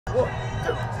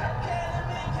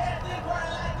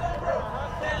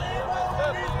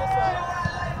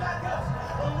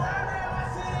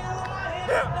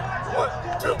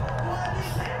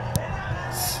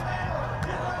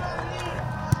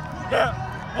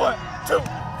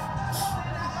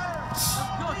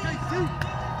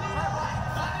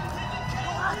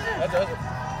That does it.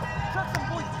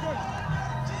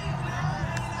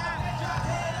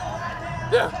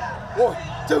 Yeah,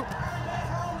 1, 2.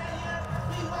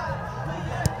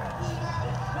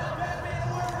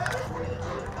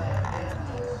 Come on, let's go,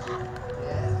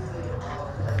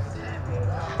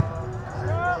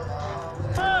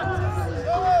 let's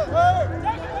go ahead.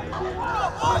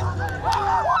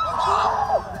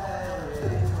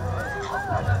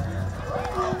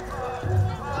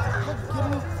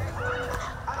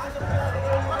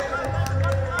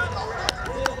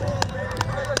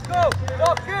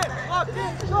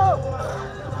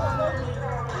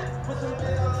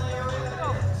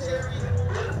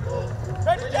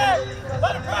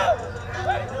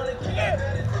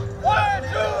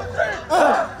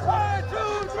 1, 2,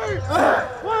 3.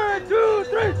 1, 2,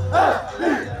 3.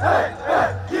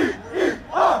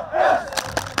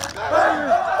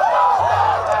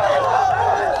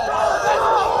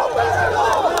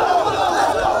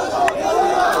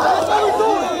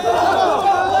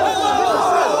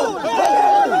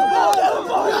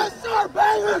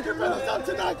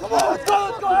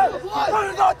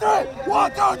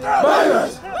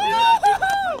 Bangers.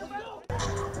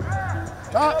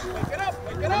 Stop. Wake it up,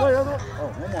 wake it up. Oh,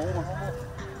 one more.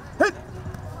 Hit.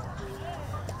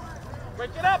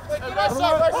 Wake it up, wake it up.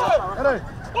 Right side.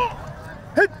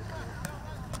 Hit.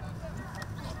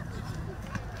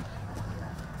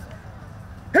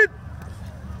 Hit.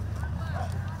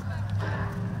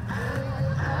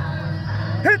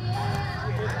 Hit.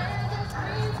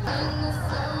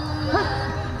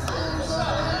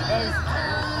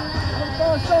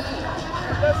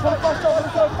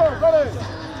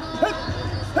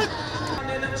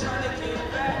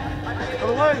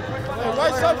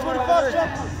 Right side, 45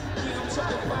 shuffle.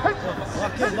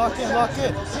 Lock in.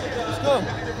 Let's go.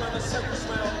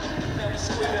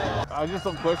 I just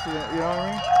don't question it, you know what I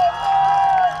mean?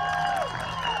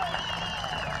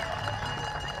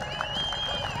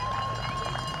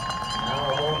 Now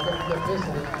welcome the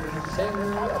visitors to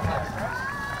Apaches,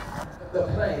 the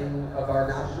playing of our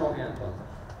national anthem.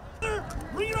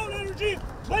 Bring your own energy.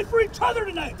 Play for each other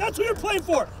tonight. That's who you're playing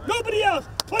for. Nobody else.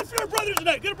 Play for your brothers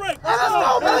tonight. Get a break. Let's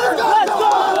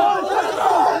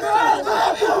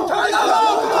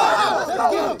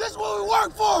go. This is what we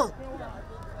work for.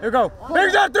 Here we go.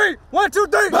 Big down 3. 1, 2,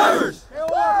 3. Bangers.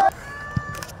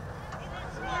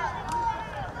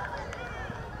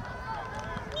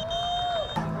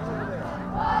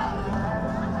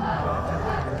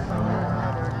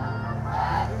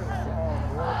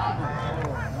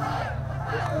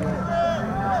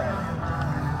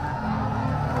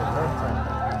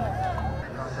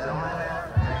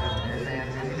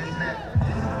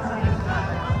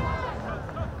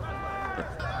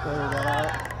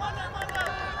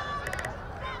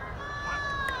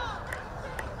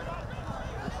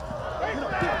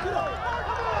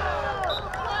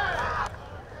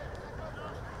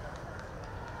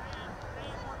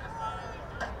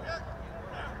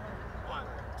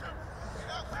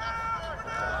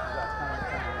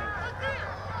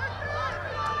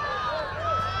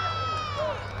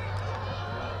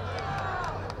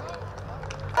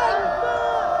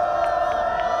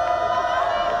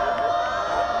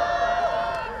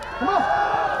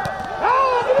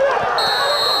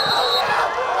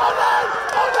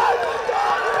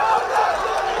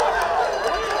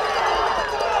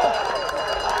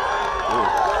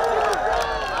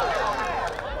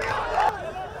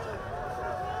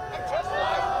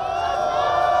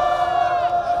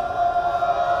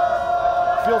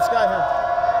 Field sky here.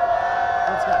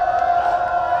 Field sky.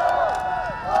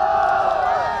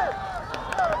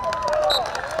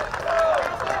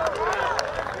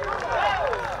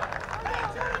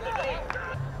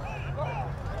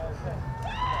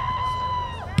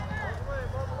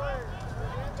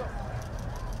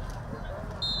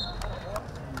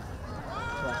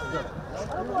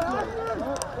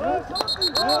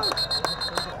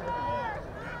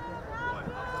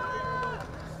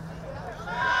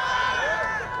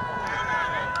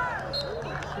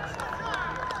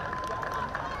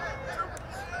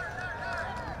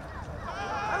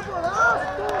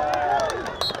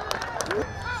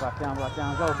 Block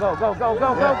down, go. Oh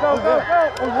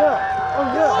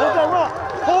yeah, hold that rock.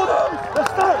 Hold him. Let's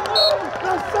start.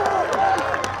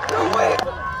 No way.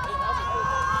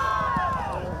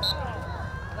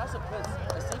 That's a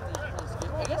safety.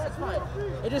 I guess it's fine.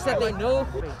 It's just that they know.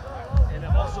 And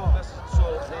also,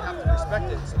 so they have to respect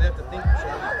it. So they have to think. So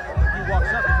if he walks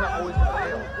up, he's not always going to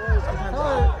fail. Sometimes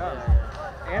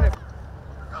and if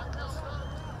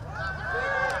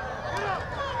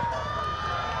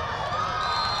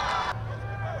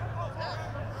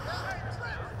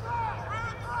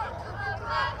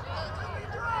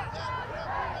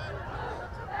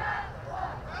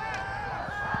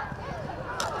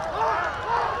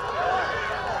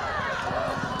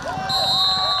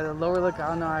the lower look, I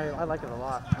don't know, I like it a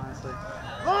lot, honestly.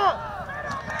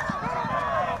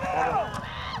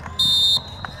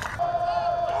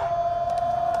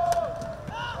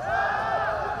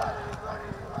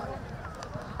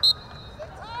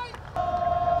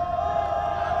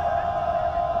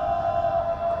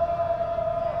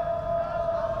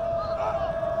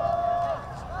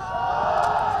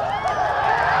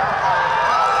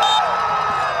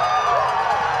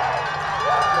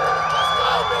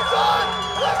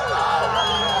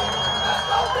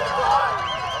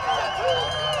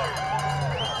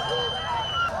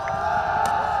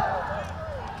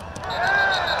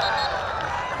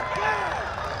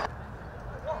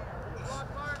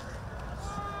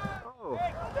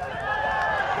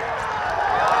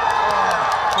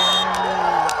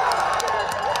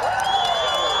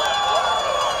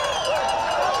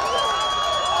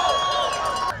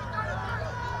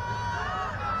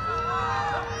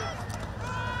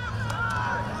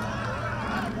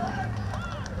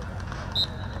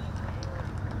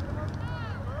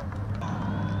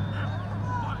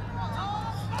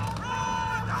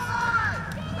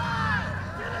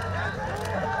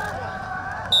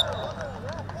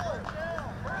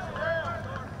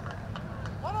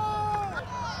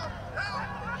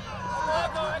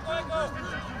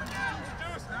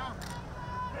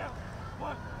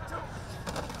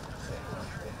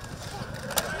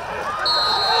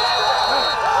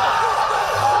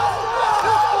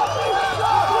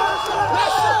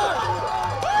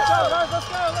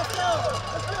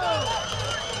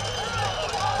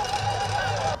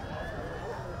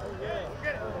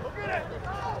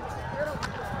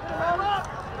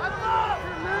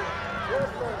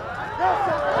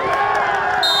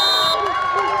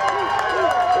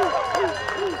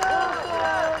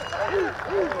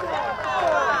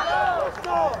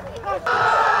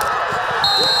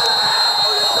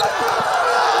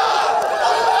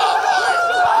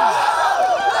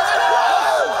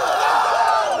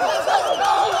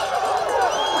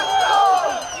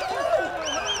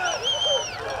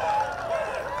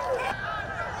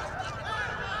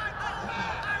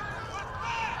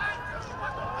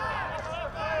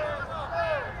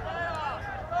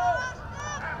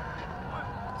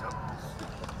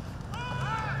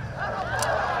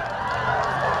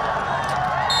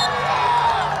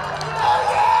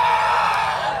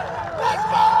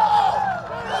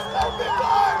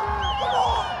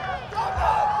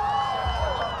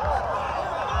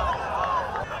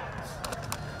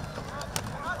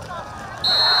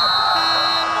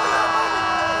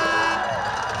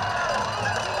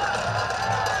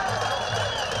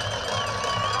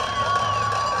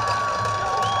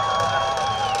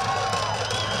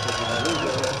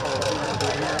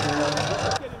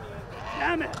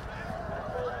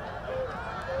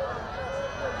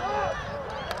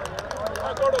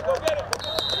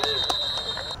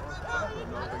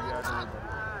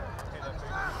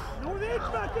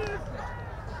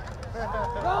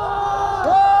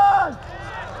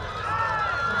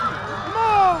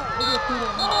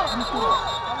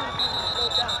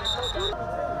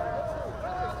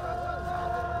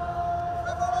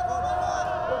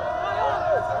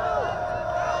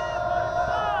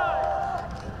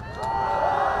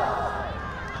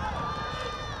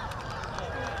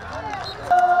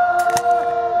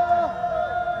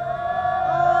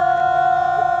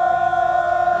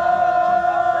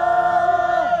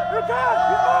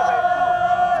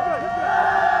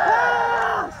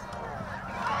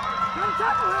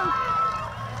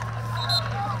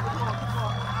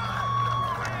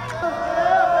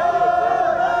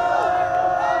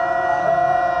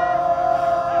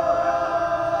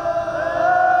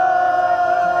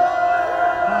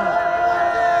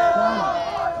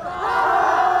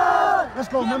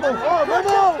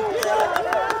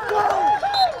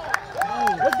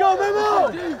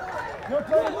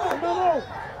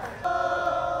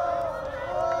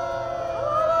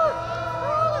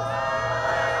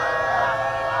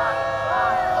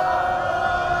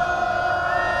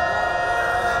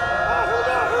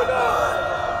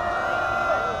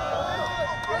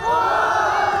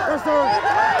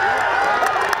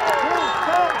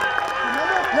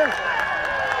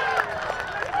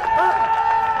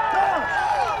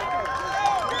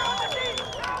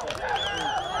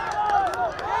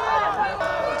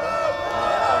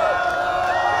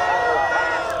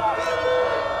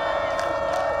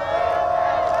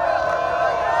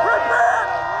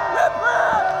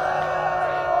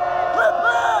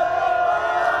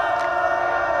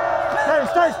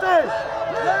 Stay.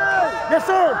 Yes,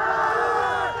 sir.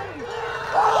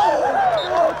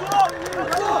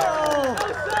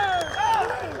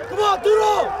 Come on,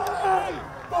 Duro.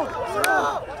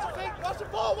 Watch the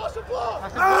ball! Watch the ball!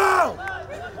 Ow!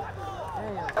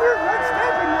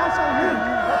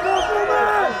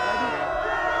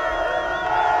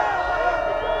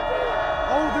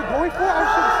 Oh, they're going for it? I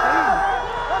should have stayed.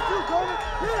 That's you, Kobe.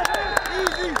 Yeah,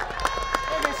 easy.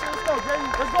 Hey, let's go,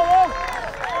 Jamie. Let's go on.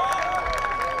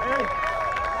 Hey.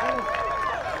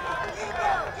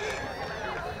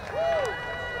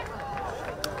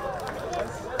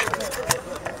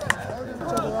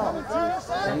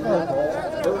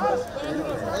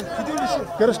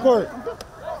 Get a score.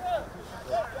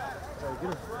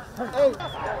 Hey.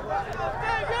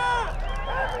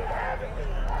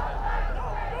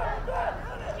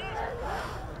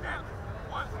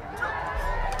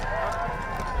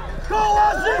 Go,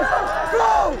 Ozzy!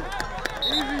 Go!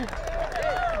 Easy.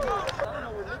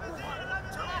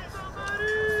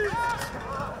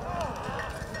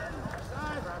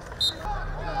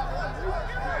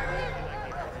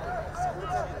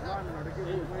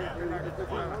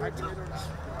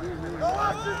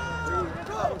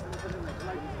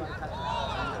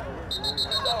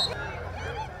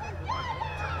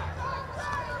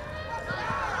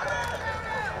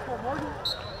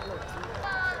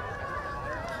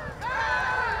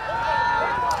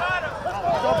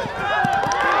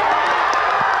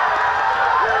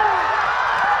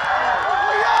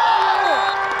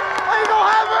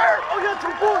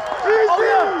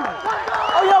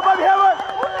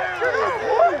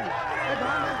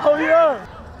 Oh yeah!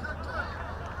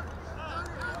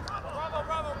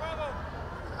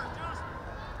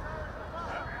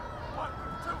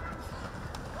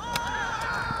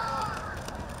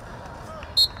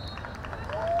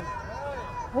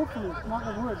 Hopefully, knock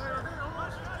on wood.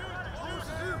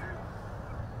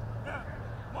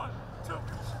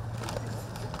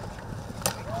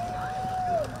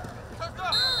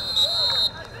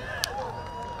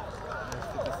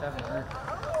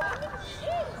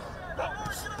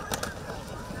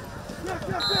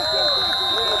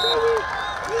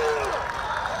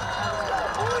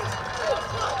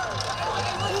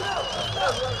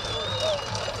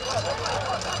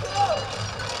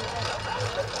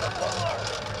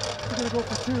 We're gonna go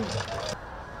for two.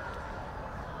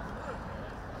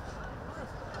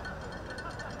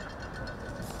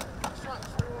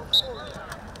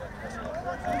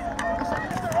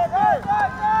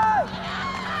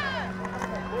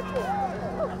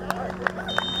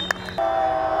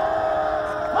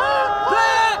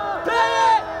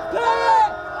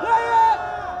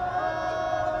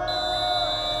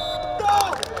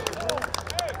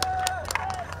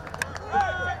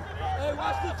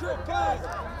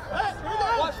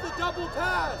 Watch the double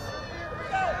pass.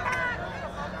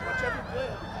 Watch every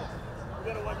play. We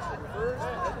gotta watch the first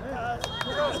and the pass.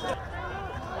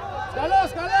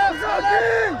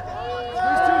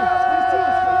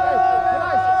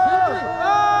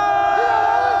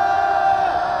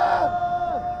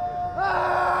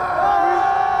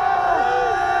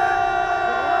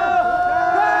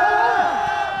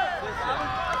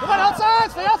 Come on, outside!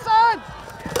 Stay outside!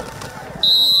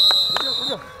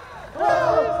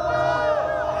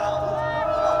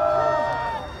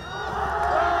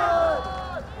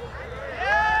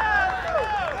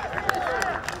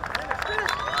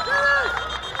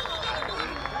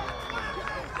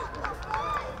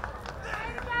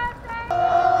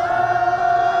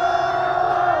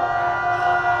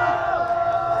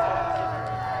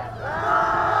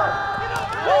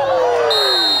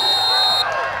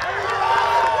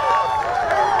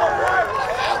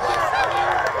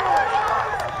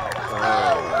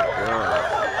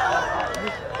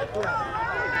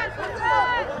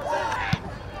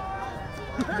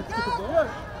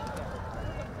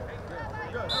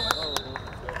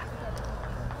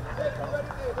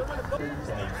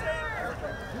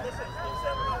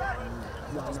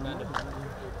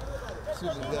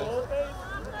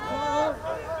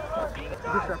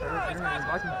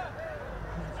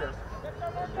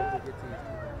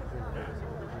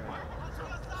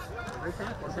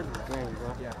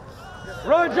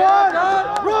 Run, John!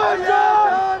 Run,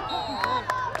 John!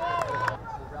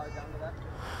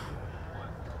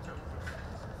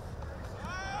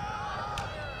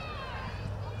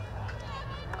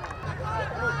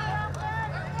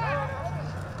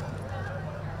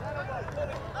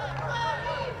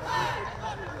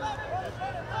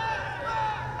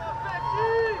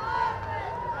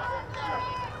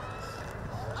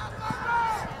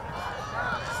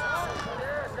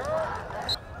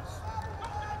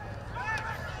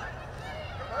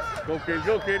 Go, kid,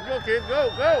 go, kid, go, kid, go,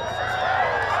 go!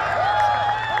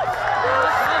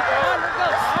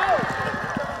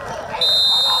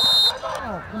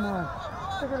 Oh, come on.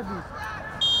 They're going to be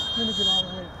mimicking all the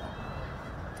way.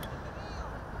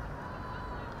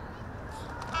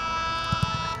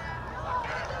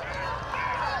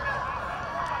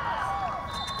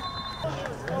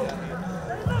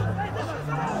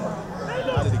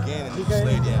 Got it again and he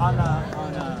slayed it.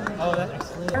 Oh, that's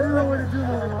excellent. I don't know what to do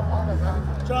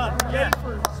now. John, get it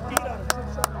for speed on him.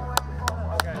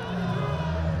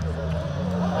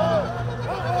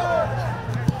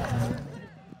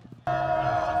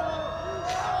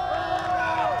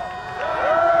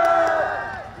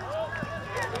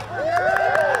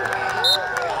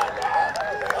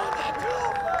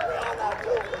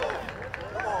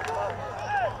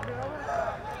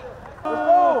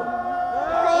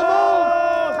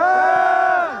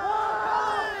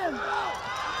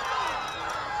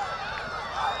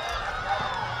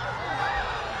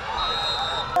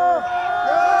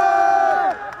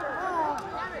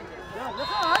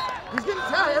 He's getting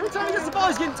tagged. Every time he gets the ball,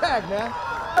 he's getting tagged, man.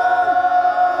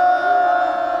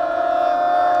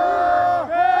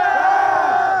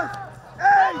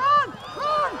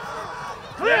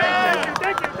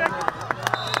 Thank you.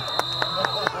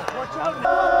 Watch out.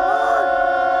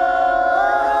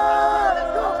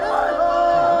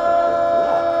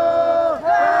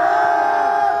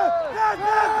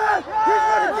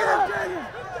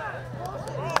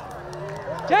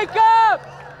 Jacob!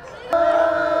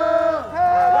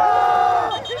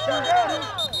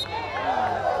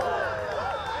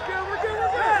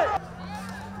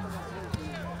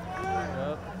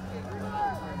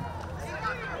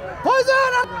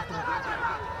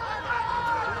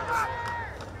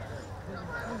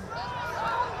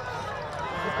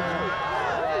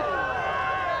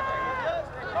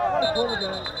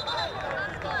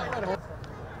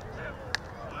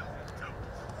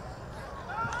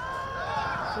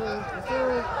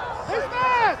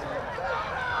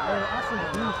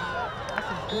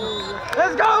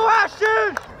 Let's go,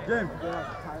 Ashton! Jim.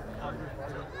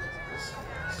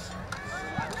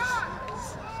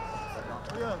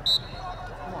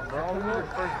 Come on, bro. We need a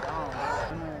first down,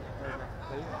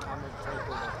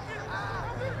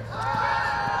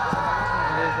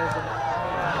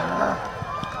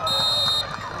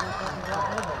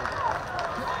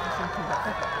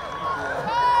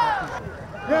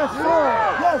 Yes, sir.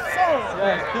 Yes, sir.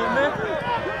 Yeah, keep me.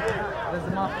 There's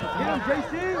the mouth. Get him,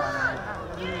 JC.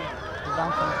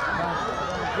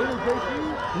 Get him, JC.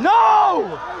 No!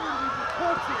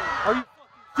 Are you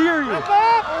serious?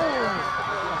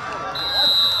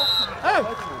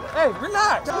 Hey,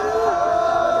 relax.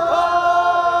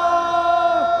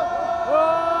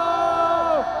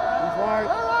 He's wide.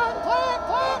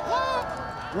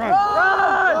 Run.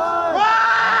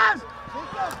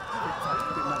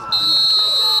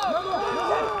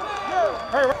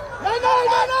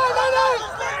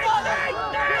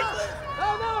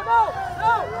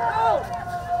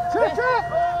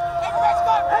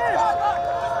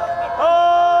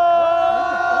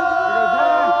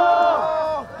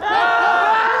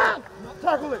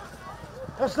 Tackle it.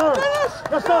 Yes, sir.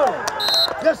 Yes, sir.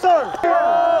 Yes, sir.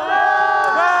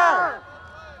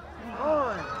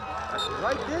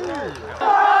 Right there.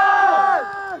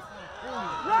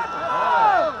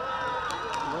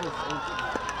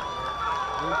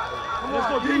 Let's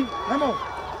go, D. Come on.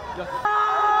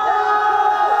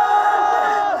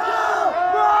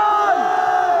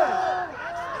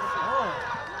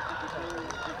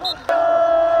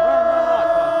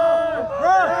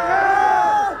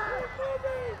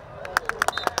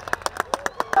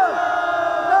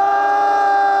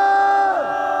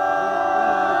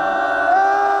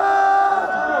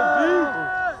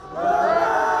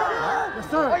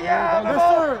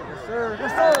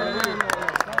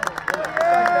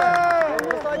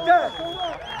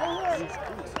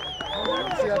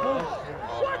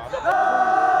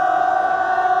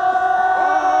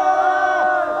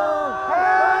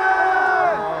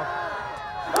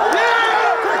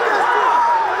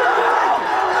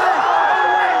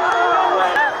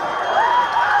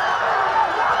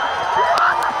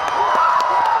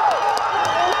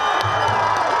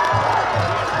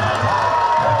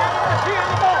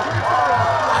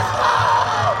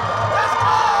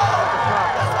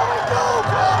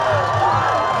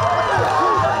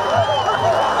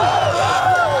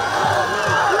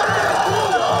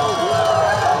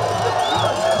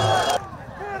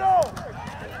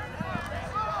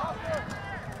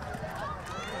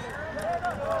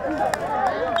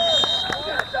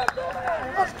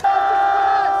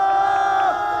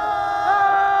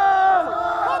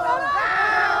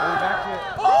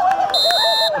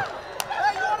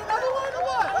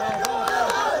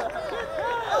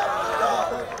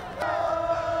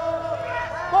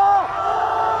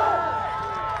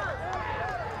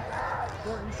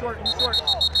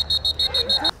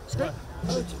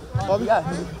 Yeah.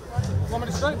 Want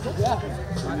me to straight? Yeah.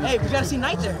 Hey, we gotta see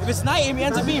night there. If it's night, it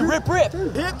ends up being rip.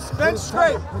 Hips bent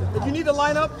straight. If you need to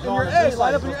line up in your A,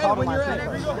 line up in your A when you're A.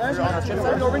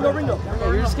 Ringo.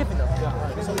 Yeah, you're just skipping though.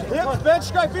 Hips bent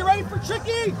straight. Be ready for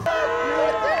tricky.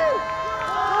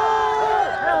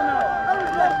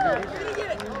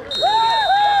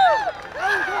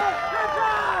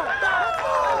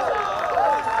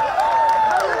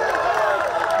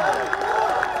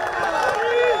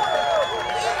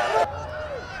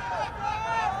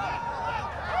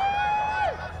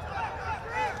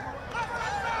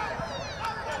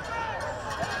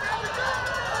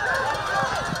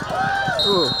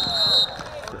 Ooh.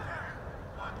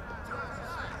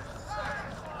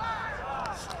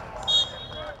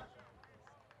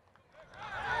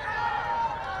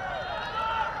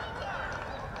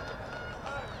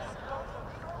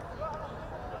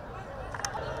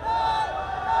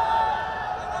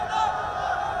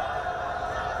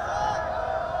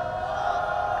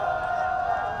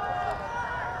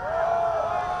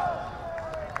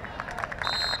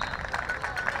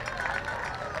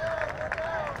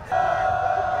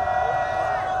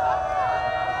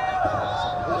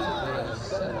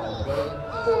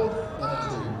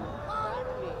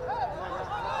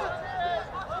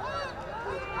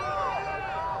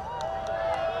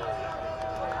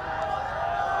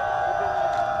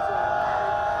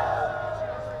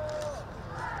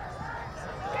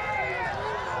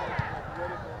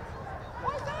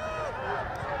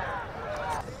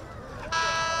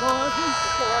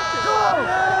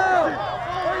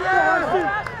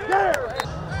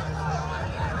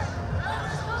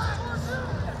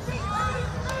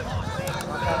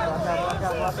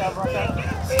 Rock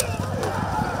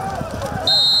out.